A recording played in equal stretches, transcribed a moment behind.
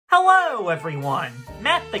Hello everyone,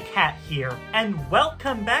 Matt the Cat here, and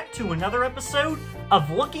welcome back to another episode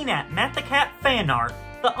of looking at Matt the Cat Fanart,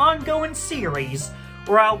 the ongoing series,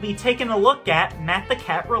 where I'll be taking a look at Matt the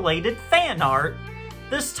Cat related fan art.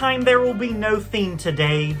 This time there will be no theme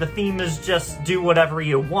today, the theme is just do whatever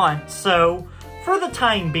you want, so for the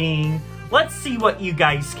time being, let's see what you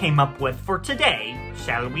guys came up with for today,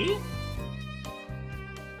 shall we?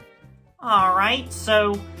 Alright,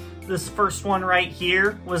 so this first one right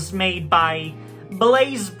here was made by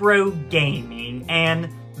Brawl Gaming, and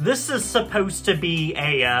this is supposed to be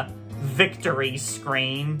a victory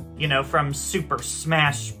screen, you know, from Super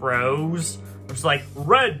Smash Bros. It's like,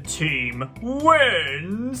 red team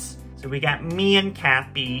wins! So we got me and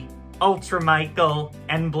Cappy, Ultra Michael,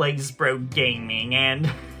 and Brawl Gaming, and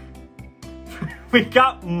we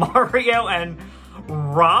got Mario and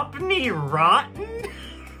Robney Rotten?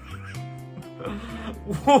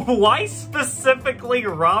 Why specifically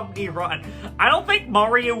Robney Rotten? I don't think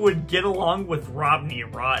Mario would get along with Robney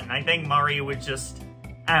Rotten. I think Mario would just,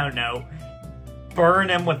 I don't know, burn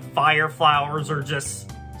him with fire flowers or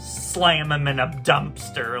just slam him in a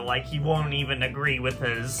dumpster. Like, he won't even agree with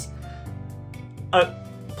his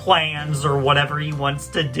plans or whatever he wants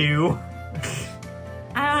to do.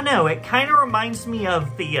 I don't know, it kind of reminds me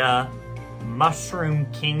of the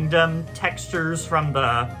Mushroom Kingdom textures from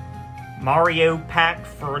the Mario pack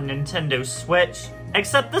for Nintendo Switch,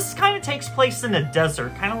 except this kind of takes place in a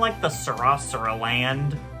desert, kind of like the Sorcerer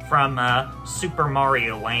Land from Super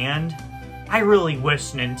Mario Land. I really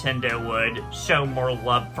wish Nintendo would show more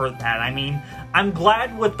love for that. I mean, I'm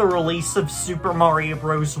glad with the release of Super Mario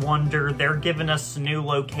Bros. Wonder, they're giving us new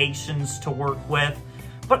locations to work with,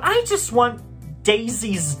 but I just want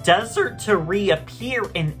Daisy's Desert to reappear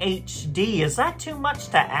in HD. Is that too much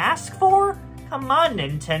to ask for? Come on,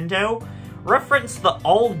 Nintendo. Reference the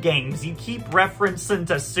old games. You keep referencing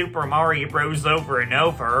to Super Mario Bros. Over and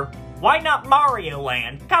over. Why not Mario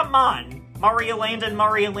Land? Come on! Mario Land and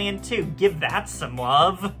Mario Land 2. Give that some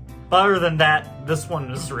love. But other than that, this one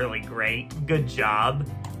was really great. Good job.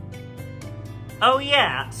 Oh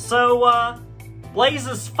yeah, so, Blaze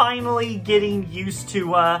is finally getting used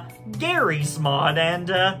to, Gary's mod, and,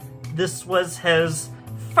 this was his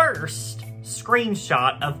first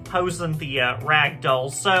screenshot of posing the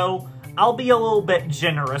ragdoll, so I'll be a little bit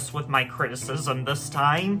generous with my criticism this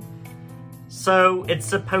time. So it's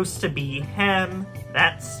supposed to be him,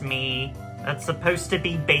 that's me, that's supposed to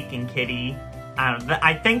be Bacon Kitty,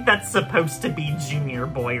 I think that's supposed to be Junior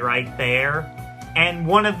Boy right there, and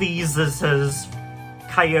one of these is his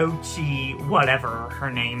Coyote, whatever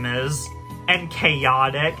her name is, and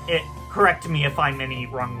Chaotic. Correct me if I'm any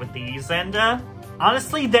wrong with these, and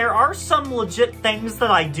honestly, there are some legit things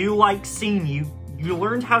that I do like seeing. You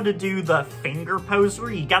learned how to do the finger pose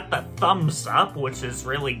where you got the thumbs up, which is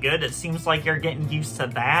really good. It seems like you're getting used to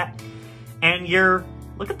that. And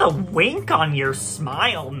look at the wink on your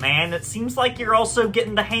smile, man. It seems like you're also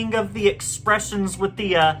getting the hang of the expressions with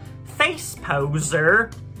the face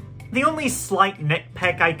poser. The only slight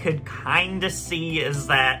nitpick I could kinda see is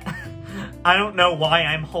that I don't know why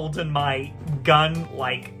I'm holding my gun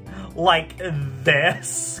like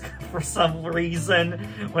this for some reason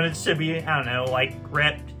when it should be, I don't know, like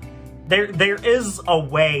gripped. There is a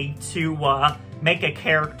way to make a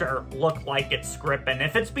character look like it's gripping.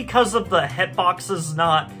 If it's because of the hitboxes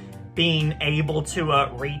not being able to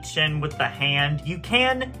reach in with the hand, you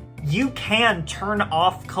can turn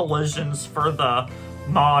off collisions for the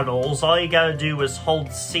models. All you gotta do is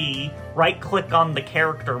hold C, right click on the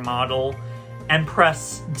character model, and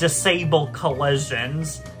press disable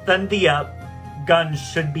collisions. Then the gun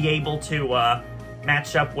should be able to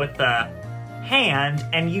match up with the hand,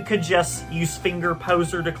 and you could just use finger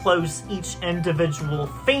poser to close each individual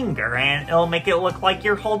finger, and it'll make it look like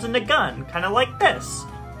you're holding a gun, kind of like this.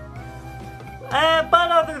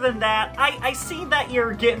 But other than that, I see that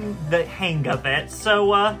you're getting the hang of it,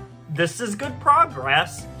 so this is good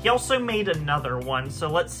progress. He also made another one, so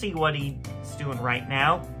let's see what he's doing right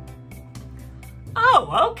now.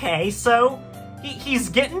 Oh, okay, so he's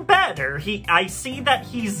getting better. I see that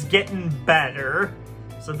he's getting better.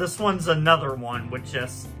 So this one's another one with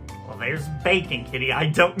just, well, there's Bacon Kitty. I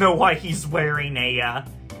don't know why he's wearing a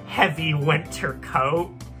heavy winter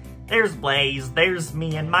coat. There's Blaze, there's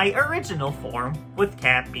me in my original form with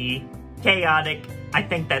Cappy, Chaotic, I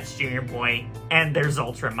think that's Junior Boy, and there's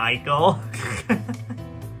Ultra Michael.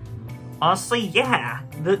 Honestly, yeah,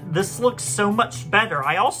 this looks so much better.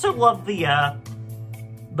 I also love the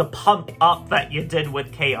pump up that you did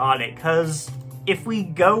with Chaotic, because if we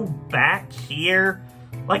go back here,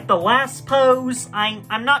 like the last pose,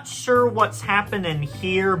 I'm not sure what's happening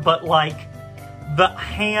here, but like the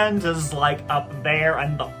hand is like up there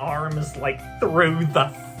and the arm is like through the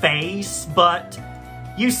face, but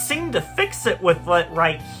you seem to fix it with it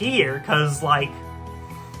right here, because like,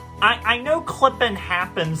 I know clipping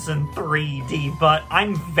happens in 3D, but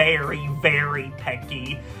I'm very, very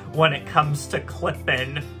picky when it comes to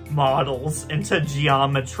clipping models into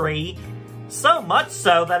geometry. So much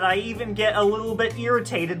so that I even get a little bit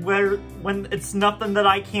irritated when it's nothing that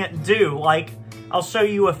I can't do. Like, I'll show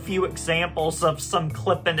you a few examples of some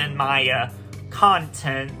clipping in my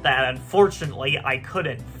content that unfortunately I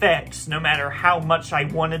couldn't fix, no matter how much I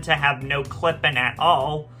wanted to have no clipping at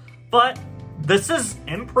all. But this is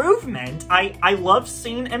improvement. I love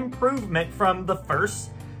seeing improvement from the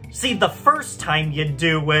first. See, the first time you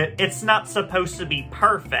do it, it's not supposed to be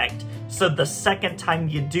perfect. So the second time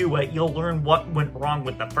you do it, you'll learn what went wrong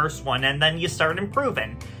with the first one, and then you start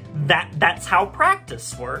improving. That's how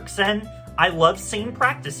practice works, and I love seeing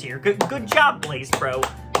practice here. Good job, Blaze Bro.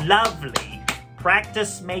 Lovely.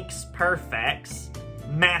 Practice makes perfect.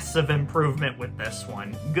 Massive improvement with this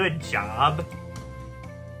one. Good job.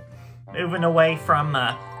 Moving away from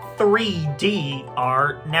 3D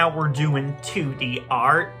art, now we're doing 2D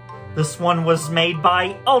art. This one was made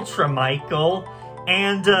by Ultra Michael,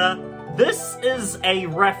 and this is a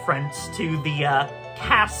reference to the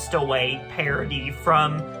Castaway parody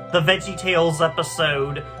from the VeggieTales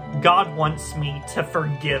episode, God Wants Me to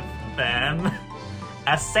Forgive Them.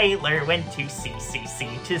 A sailor went to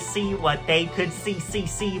CCC to see what they could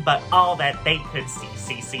CCC, but all that they could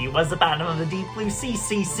CCC was the bottom of the deep blue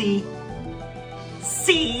CCC.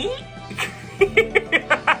 See?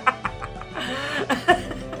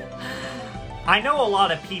 I know a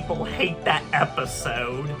lot of people hate that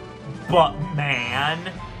episode, but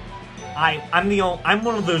man, I'm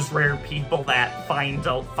one of those rare people that finds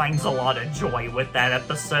a lot of joy with that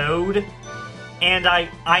episode. And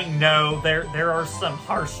I know there are some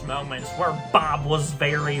harsh moments where Bob was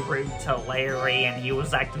very rude to Larry and he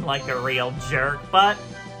was acting like a real jerk, but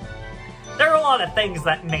there are a lot of things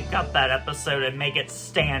that make up that episode and make it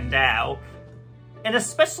stand out. And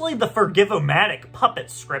especially the Forgive-O-Matic puppet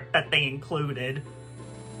script that they included,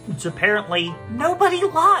 which apparently nobody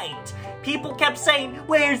liked. People kept saying,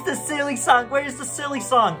 where's the silly song? Where's the silly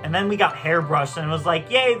song? And then we got Hairbrush and it was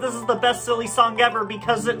like, yay, this is the best silly song ever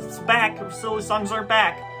because it's back. Silly songs are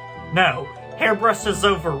back. No, Hairbrush is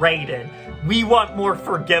overrated. We want more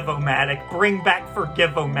Forgive-O-Matic. Bring back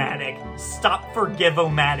Forgive-O-Matic. Stop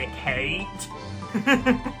Forgive-O-Matic hate.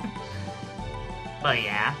 But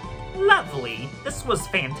yeah, lovely. This was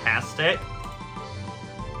fantastic.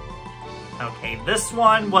 Okay, this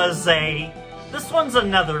one's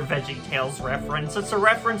another VeggieTales reference. It's a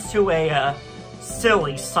reference to a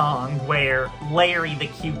silly song where Larry the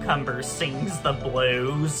Cucumber sings the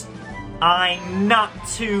blues. I'm not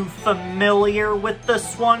too familiar with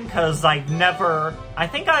this one because I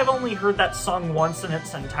think I've only heard that song once in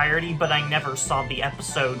its entirety, but I never saw the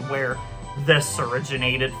episode where this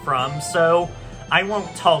originated from, so I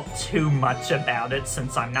won't talk too much about it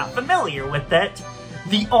since I'm not familiar with it.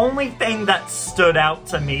 The only thing that stood out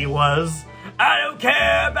to me was, I don't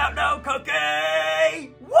care about no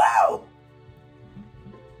cookie! Woo!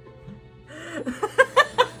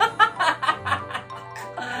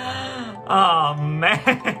 Oh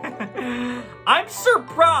man, I'm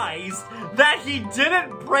surprised that he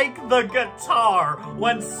didn't break the guitar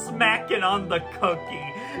when smacking on the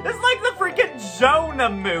cookie. It's like the freaking Jonah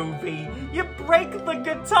movie. You break the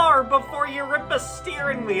guitar before you rip a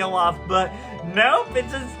steering wheel off, but nope,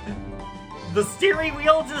 the steering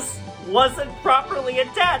wheel just wasn't properly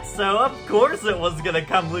attached, so of course it was gonna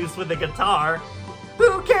come loose with the guitar.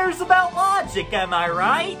 Who cares about logic, am I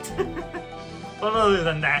right? But other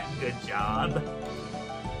than that, good job.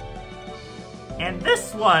 And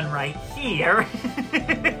this one right here.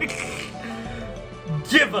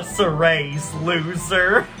 Give us a raise,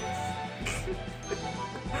 loser.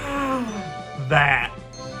 That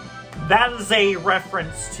is a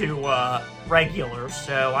reference to Regular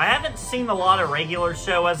Show. I haven't seen a lot of Regular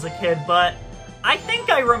Show as a kid, but I think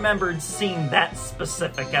I remembered seeing that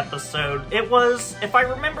specific episode. It was, if I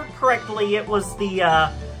remember correctly, it was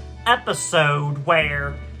the episode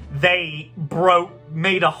where they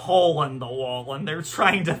made a hole in the wall and they're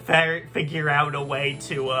trying to figure out a way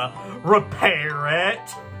to repair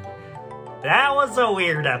it. That was a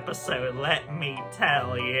weird episode, let me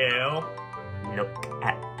tell you. Look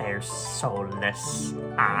at their soulless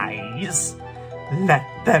eyes. Let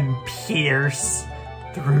them pierce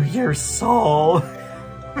through your soul.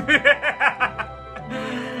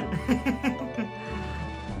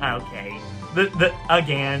 Okay.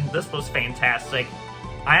 Again, this was fantastic.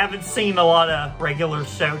 I haven't seen a lot of regular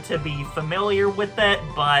show to be familiar with it,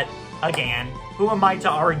 but again, who am I to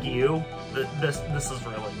argue? This is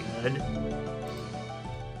really good.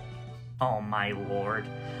 Oh my lord.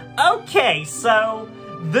 Okay, so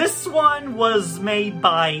this one was made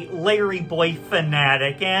by Larry Boy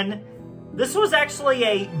Fanatic, and this was actually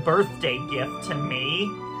a birthday gift to me.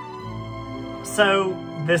 So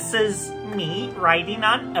this is me riding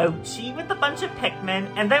on Ochi with a bunch of Pikmin,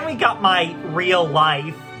 and then we got my real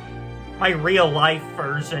life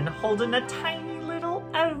version holding a tiny little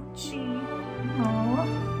Ochi.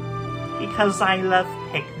 Aww. Because I love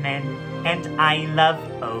Pikmin, and I love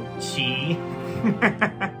Ochi.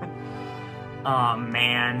 Aw,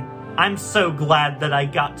 man. I'm so glad that I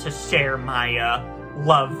got to share my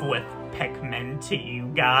love with Pikmin to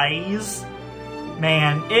you guys.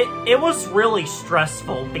 Man, it was really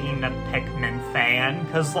stressful being a Pikmin fan,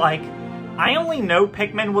 because, like, I only know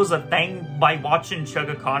Pikmin was a thing by watching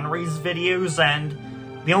Sugar Connery's videos, and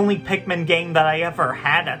the only Pikmin game that I ever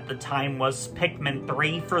had at the time was Pikmin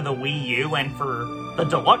 3 for the Wii U and for the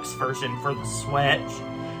deluxe version for the Switch.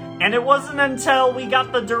 And it wasn't until we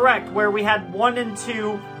got the Direct where we had 1 and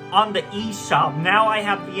 2 on the eShop. Now I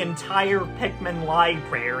have the entire Pikmin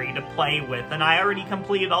library to play with, and I already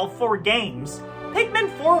completed all 4 games. Pikmin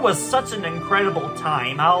 4 was such an incredible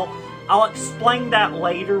time. I'll explain that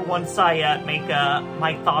later once I make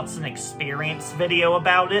my thoughts and experience video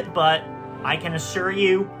about it, but I can assure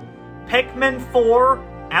you, Pikmin 4,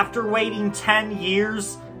 after waiting 10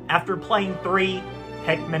 years, after playing 3,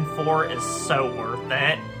 Pikmin 4 is so worth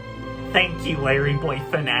it. Thank you, Larry Boy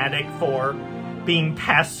Fanatic, for being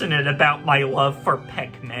passionate about my love for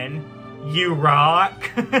Pikmin. You rock!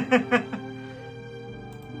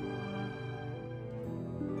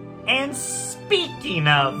 And speaking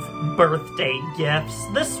of birthday gifts,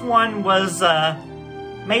 this one was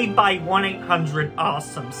made by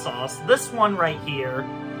 1-800-AWESOME Sauce. This one right here,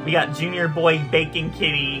 we got Junior Boy, Bacon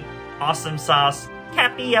Kitty, Awesome Sauce,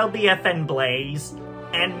 Cappy, LBF, and Blaze.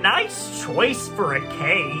 And nice choice for a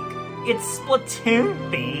cake. It's Splatoon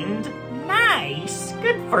themed. Nice!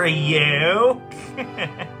 Good for you!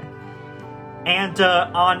 And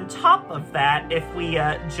on top of that, if we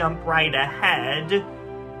jump right ahead,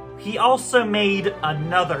 he also made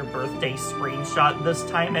another birthday screenshot. This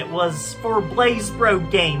time it was for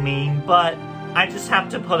BlazeBro Gaming, but I just have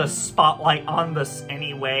to put a spotlight on this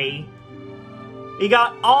anyway. He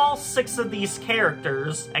got all 6 of these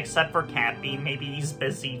characters, except for Cappy. Maybe he's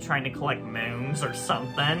busy trying to collect moons or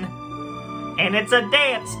something. And it's a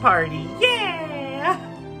dance party, yeah!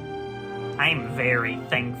 I'm very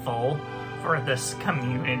thankful for this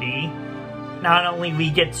community. Not only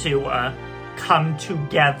we get to come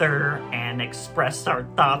together and express our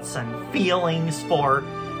thoughts and feelings for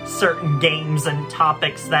certain games and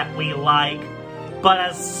topics that we like, but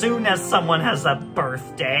as soon as someone has a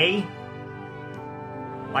birthday,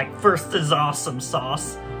 like first is Awesome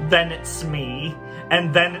Sauce, then it's me,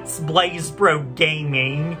 and then it's BlazeBro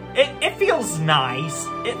Gaming, it feels nice.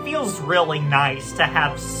 It feels really nice to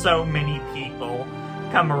have so many people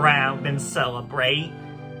come around and celebrate.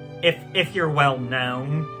 If you're well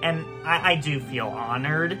known, and I do feel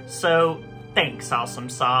honored, so thanks, Awesome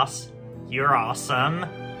Sauce. You're awesome.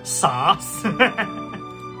 Sauce.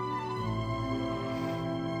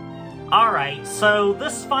 Alright, so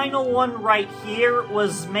this final one right here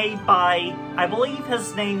was made by, I believe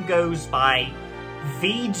his name goes by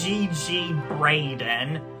VGG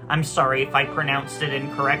Braden. I'm sorry if I pronounced it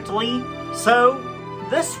incorrectly. So,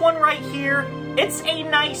 this one right here, it's a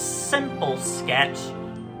nice simple sketch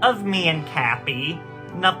of me and Cappy.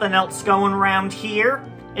 Nothing else going around here.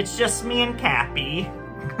 It's just me and Cappy.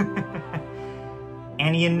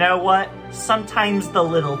 And you know what? Sometimes the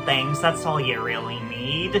little things, that's all you really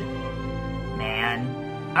need.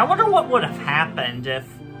 Man, I wonder what would have happened if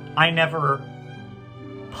I never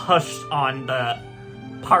pushed on the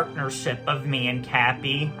partnership of me and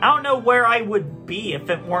Cappy. I don't know where I would be if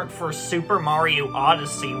it weren't for Super Mario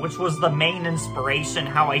Odyssey, which was the main inspiration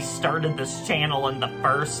how I started this channel in the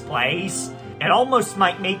first place. It almost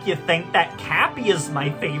might make you think that Cappy is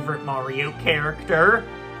my favorite Mario character.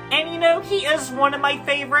 And you know, he is one of my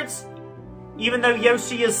favorites. Even though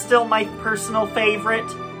Yoshi is still my personal favorite,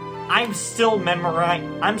 I still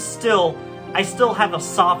have a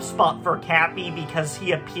soft spot for Cappy because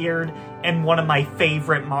he appeared in one of my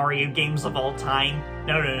favorite Mario games of all time.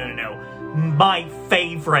 No. My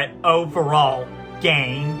favorite overall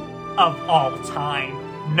game of all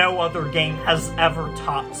time. No other game has ever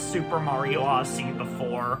topped Super Mario Odyssey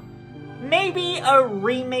before. Maybe a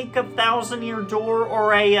remake of Thousand Year Door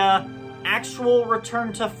or a actual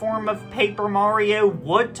return to form of Paper Mario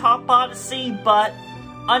would top Odyssey, but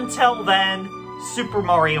Until then, Super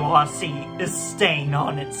Mario Odyssey is staying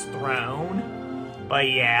on its throne. But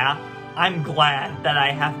yeah, I'm glad that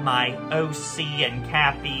I have my OC and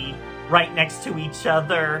Cappy right next to each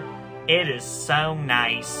other. It is so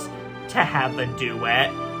nice to have a duet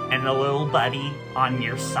and a little buddy on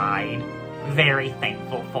your side. Very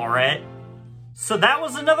thankful for it. So that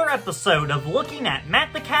was another episode of looking at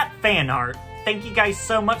Matt the Cat fan art. Thank you guys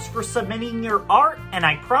so much for submitting your art, and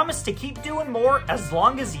I promise to keep doing more as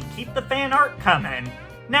long as you keep the fan art coming.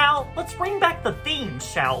 Now, let's bring back the theme,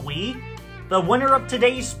 shall we? The winner of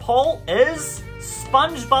today's poll is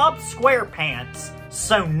SpongeBob SquarePants.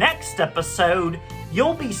 So next episode,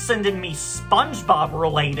 you'll be sending me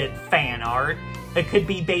SpongeBob-related fan art. It could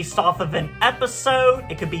be based off of an episode,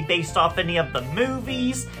 it could be based off any of the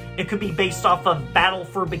movies, it could be based off of Battle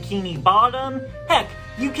for Bikini Bottom. Heck,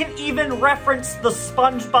 you can even reference the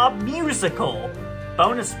SpongeBob musical.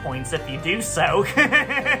 Bonus points if you do so.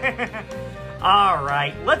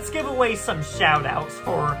 Alright, let's give away some shoutouts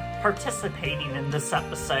for participating in this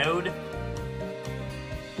episode.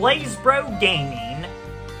 BlazeBro Gaming,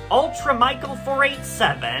 Ultra Michael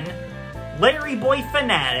 487, Larry Boy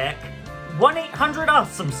Fanatic,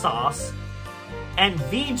 1-800 Sauce, and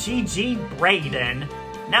VGG Braden.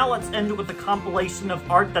 Now let's end with a compilation of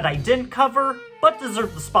art that I didn't cover, but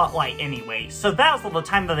deserve the spotlight anyway. So that was all the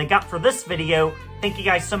time that I got for this video. Thank you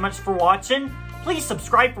guys so much for watching. Please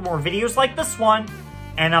subscribe for more videos like this one,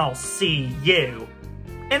 and I'll see you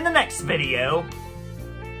in the next video.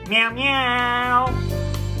 Meow meow!